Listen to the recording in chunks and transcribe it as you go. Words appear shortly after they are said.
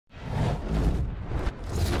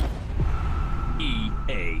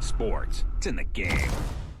EA Sports. It's in the game.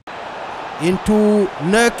 Into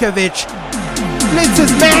Nurkovic.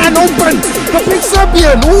 Blitzes, man, open. The big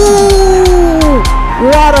Serbian. Ooh!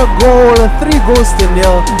 What a goal. 3 goals to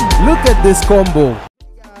 0. Look at this combo.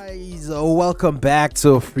 Guys, welcome back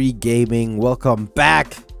to Free Gaming. Welcome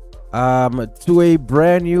back to a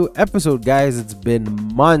brand new episode, guys. It's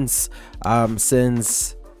been months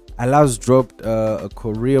since I last dropped a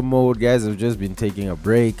career mode, guys. I've just been taking a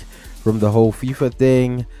break from the whole FIFA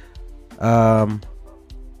thing.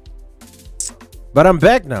 But I'm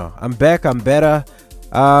back now. I'm back. I'm better.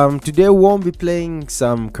 Today we won't be playing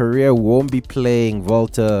some career. We won't be playing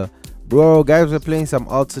Volta. Bro, guys, we're playing some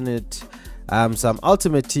alternate, some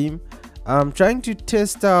ultimate team. I'm trying to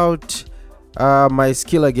test out my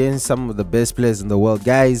skill against some of the best players in the world.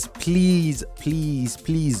 Guys, please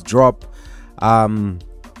drop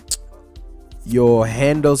your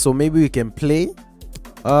handle so maybe we can play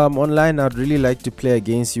online. I'd really like to play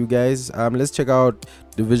against you guys. Let's check out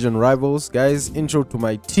division rivals, guys. Intro to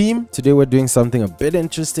my team. Today we're doing something a bit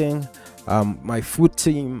interesting. My foot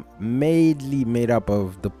team mainly made up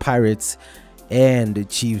of the Pirates and the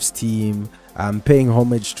Chiefs team. I'm paying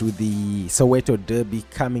homage to the Soweto Derby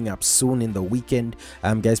coming up soon in the weekend.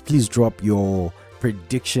 Guys, please drop your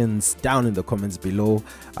predictions down in the comments below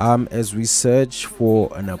as we search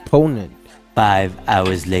for an opponent. 5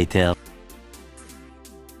 hours later.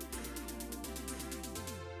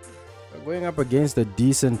 Going up against a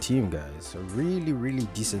decent team, guys. A really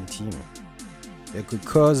decent team. It could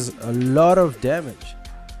cause a lot of damage.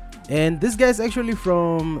 And this guy's actually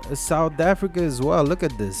from South Africa as well. Look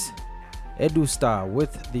at this. Edu Star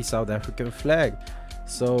with the South African flag.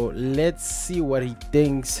 So let's see what he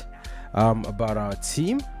thinks about our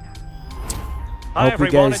team. Hi Hope you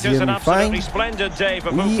everyone, guys it is hear an me fine. absolutely splendid day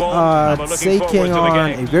for We football. are and we're looking forward taking to the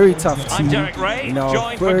on game. a very tough I'm team Derek Ray, in our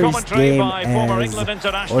joined for first commentary game by former as England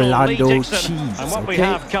international Orlando Lee Chiefs. Dixon. And what we Okay,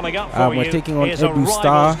 have coming up for we're you taking on is a Edu rivals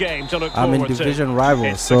Star. game to look I'm in forward to. division rivals,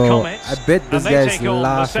 It's the so Comets, I bet this and they guy's take on the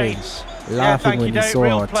laughing. Saints. Laughing when he saw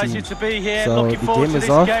Real our pleasure team. to be here. So Looking the forward game to is this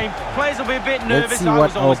off. game. Players will be a bit nervous. see I what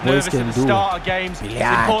was always our boys nervous can at the do. start of games. It's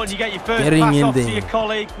Billiard. important you get your first Getting pass in off there. to your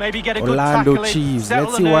colleague. Maybe get a Orlando good tackle Chiefs. in, settle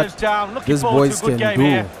Let's the see nerves what down. Looking these forward boys to a good can game do.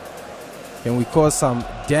 here. Can we cause some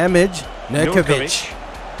damage? Nurkovic Nurkovic.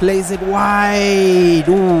 plays it wide.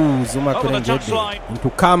 Ooh, Zuma Over couldn't the get there. touchline. Into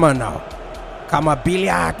Kama now. Kama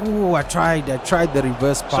Billiard. Ooh, I tried the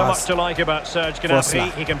reverse So much pass. to like about Serge Fosla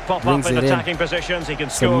Gnabry. He can pop brings up in it in. attacking positions. He can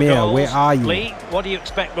score Samir, goals. where are you? Lee, what do you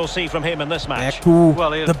expect we'll see from him in this match? Back to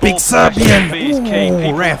Well, here's the ball big possession Serbian. will be his key. Ooh,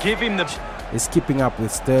 People ref give him the is keeping up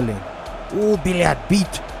with Sterling. Ooh, Billiard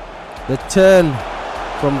beat. The turn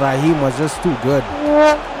from Raheem was just too good.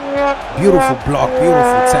 Beautiful block,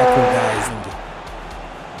 beautiful tackle, guys.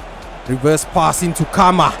 Reverse pass into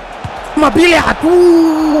Kama. Kama Billiard.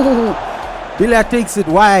 Ooh. Billiard takes it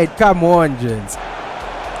wide. Come on, gents.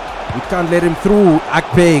 We can't let him through.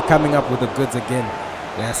 Akpe coming up with the goods again.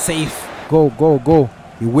 They're safe. Go.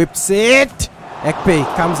 He whips it. Akpe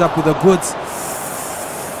comes up with the goods.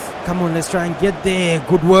 Come on, let's try and get there.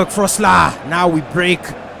 Good work, Frosla. Now we break.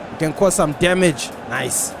 We can cause some damage.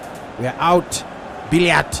 Nice. We're out.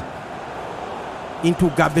 Billiard. Into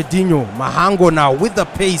Gabedinho. Mahango now with the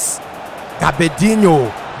pace.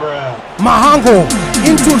 Gabedinho. Mahango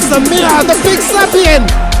into Samir, the big Serbian.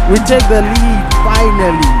 We take the lead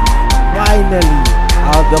finally.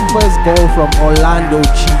 The first goal from Orlando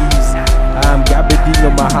Chiefs. Gabedinho,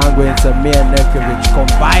 Mahango, and Samir Nurkovic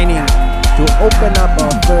combining to open up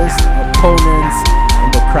our first opponents,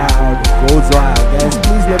 and the crowd goes wild. Guys,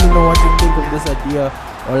 please let me know what you think of this idea.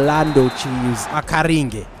 Orlando Chiefs.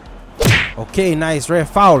 Akaringe. Okay, nice. Ref,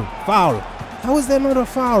 foul. How is there not a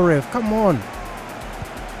foul, ref? Come on.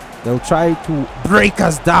 They'll try to break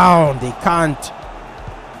us down. They can't.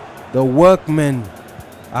 The workman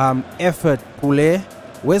effort, Pule.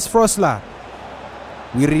 Where's Frosla?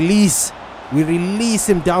 We release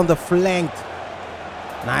him down the flank.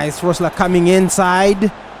 Nice, Frosla coming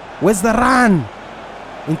inside. Where's the run?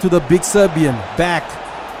 Into the big Serbian. Back.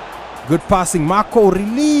 Good passing. Marco,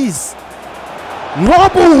 release.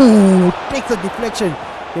 Nobu takes a deflection.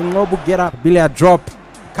 Can Nobu get up? Billiard drop.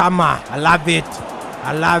 Kama, I love it.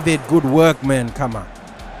 Good work, man. Kama.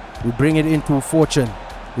 We bring it into Fortune.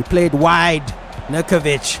 We play it wide.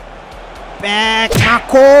 Nurkovic. Back.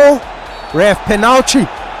 Marco. Ref, penalty,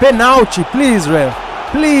 please,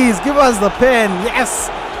 ref. Please give us the pen. Yes,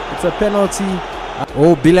 it's a penalty.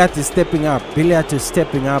 Oh, Billiard is stepping up.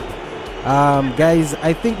 Guys,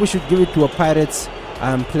 I think we should give it to a Pirates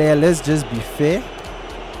player. Let's just be fair.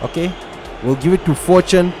 Okay, we'll give it to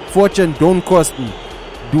Fortune. Fortune, don't cost me.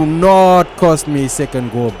 Do not cost me a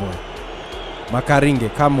second goal, boy. Makaringe,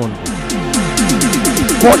 come on.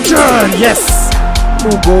 Fortune, yes! 2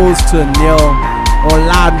 goals to 0.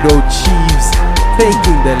 Orlando Chiefs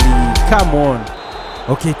taking the lead. Come on.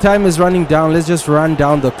 Okay, time is running down. Let's just run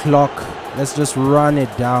down the clock. Let's just run it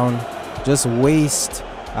down. Just waste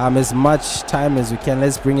as much time as we can.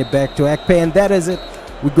 Let's bring it back to Ekpe, and that is it.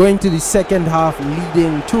 We're going to the second half,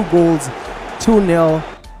 leading 2 goals, 2-0.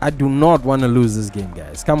 I do not want to lose this game,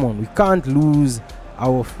 guys. Come on, we can't lose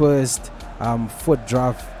our first foot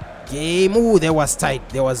draft game. Oh, that was tight.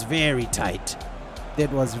 That was very tight.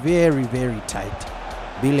 That was very, very tight.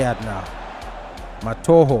 Billiard now.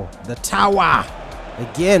 Matoho, the tower.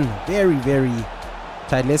 Again, very, very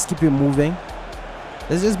tight. Let's keep it moving.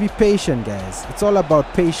 Let's just be patient, guys. It's all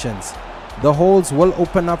about patience. The holes will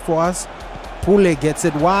open up for us. Pule gets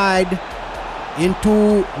it wide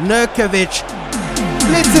into Nurkovic.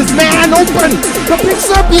 Blitzes, man, open. The big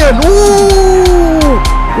Serbian. Ooh,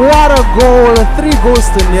 what a goal. 3 goals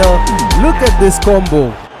to 0. Look at this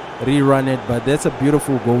combo. Rerun it, but that's a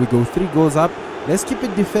beautiful goal. We go 3 goals up. Let's keep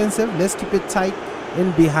it defensive. Let's keep it tight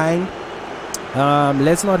in behind.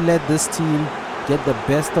 Let's not let this team get the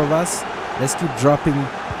best of us. Let's keep dropping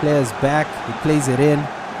players back. He plays it in.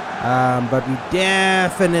 But we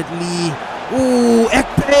definitely... Ooh,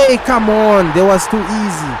 Ekpe, come on. That was too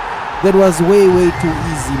easy. That was way, way too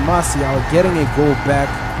easy. Martial getting a goal back.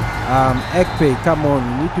 Ekpe, come on.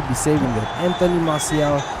 You need to be saving that. Anthony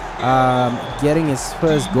Martial getting his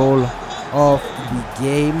first goal of the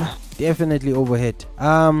game. Definitely overhit.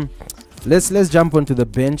 Let's jump onto the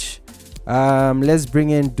bench. Let's bring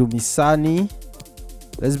in Dumisani.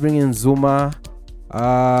 Let's bring in Zuma.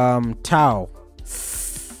 Tau.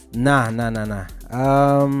 Nah.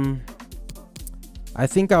 I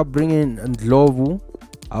think I'll bring in Ndlovu.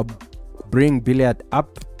 I'll bring Billiard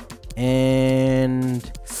up. And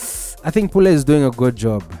I think Pule is doing a good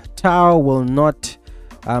job. Tau will not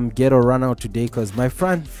get a run out today because my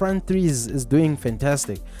front three is doing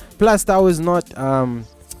fantastic. Plus, Tau is not an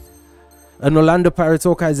Orlando Pirates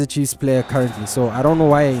or Kaizer Chiefs player currently, so I don't know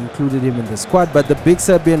why I included him in the squad, but the big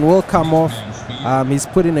Serbian will come off. He's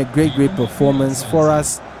put in a great performance for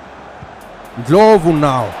us. Ndlovu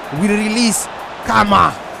now. We release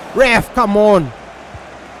Kama. Ref, come on.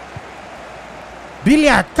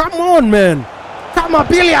 Billiard, come on, man. Kama,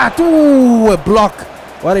 Billiard. Ooh, a block.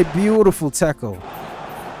 What a beautiful tackle.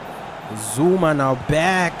 Zuma now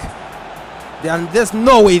back. There's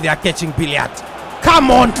no way they're catching Billiard.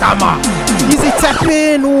 Come on, Kama. Easy tap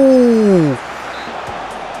in. Ooh.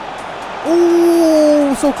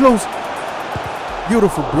 Ooh, so close.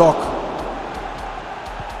 Beautiful block.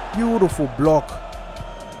 Beautiful block.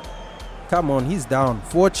 Come on, he's down.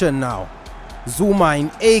 Fortune now. Zuma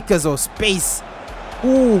in acres of space.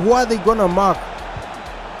 Ooh, what are they gonna mark?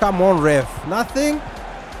 Come on, ref. Nothing.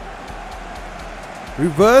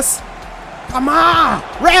 Reverse. Come on,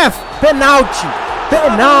 ref. Penalty.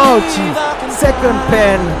 Second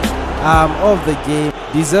pen of the game.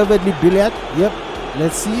 Deservedly Billiard. Yep.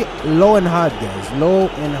 Let's see. Low and hard, guys. Low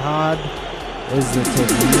and hard is the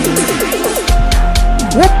technique.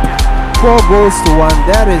 Whoop. 4 goals to 1.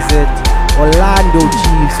 That is it. Orlando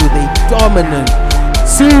Chiefs with a dominant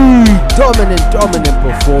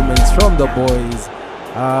performance from the boys.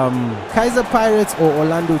 Kaizer Pirates or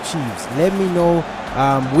Orlando Chiefs? Let me know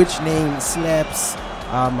which name slaps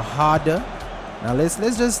harder. Now let's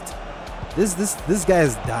just this guy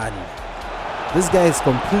is done. This guy is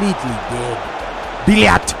completely dead.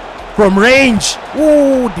 Billiard from range.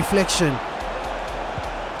 Ooh, deflection.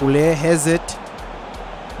 Ule has it.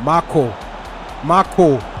 Marco.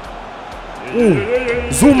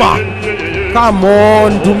 Ooh. Zuma. Come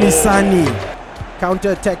on, Dumisani.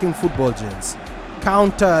 Counter-attacking football, gents.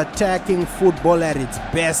 Counter-attacking football at its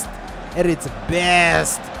best.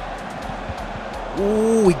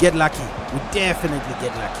 Ooh, we get lucky. We definitely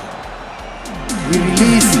get lucky. We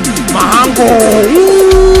release Mahango.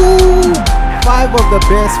 Ooh. 5 of the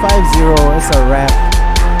best. 5-0. It's a wrap.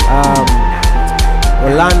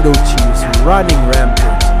 Orlando Chiefs running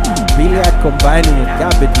rampant. Billiard combining with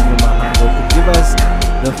Gabedinho Mahango to give us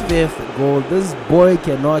the 5th goal. This boy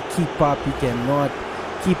cannot keep up. He cannot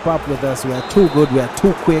keep up with us. We are too good. We are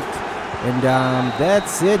too quick. And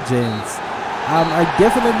that's it, gents. I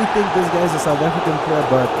definitely think this guy is a South African player,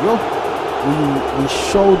 but yo, we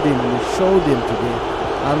showed him. We showed him today.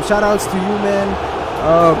 Shout outs to you, man.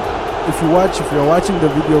 If you're watching the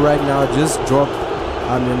video right now, just drop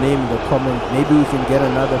your name in the comment. Maybe we can get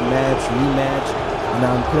another rematch,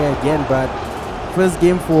 and play again. But first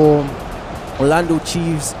game for Orlando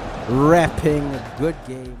Chiefs, wrapping good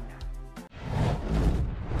game.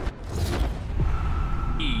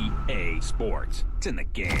 EA Sports. It's in the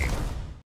game.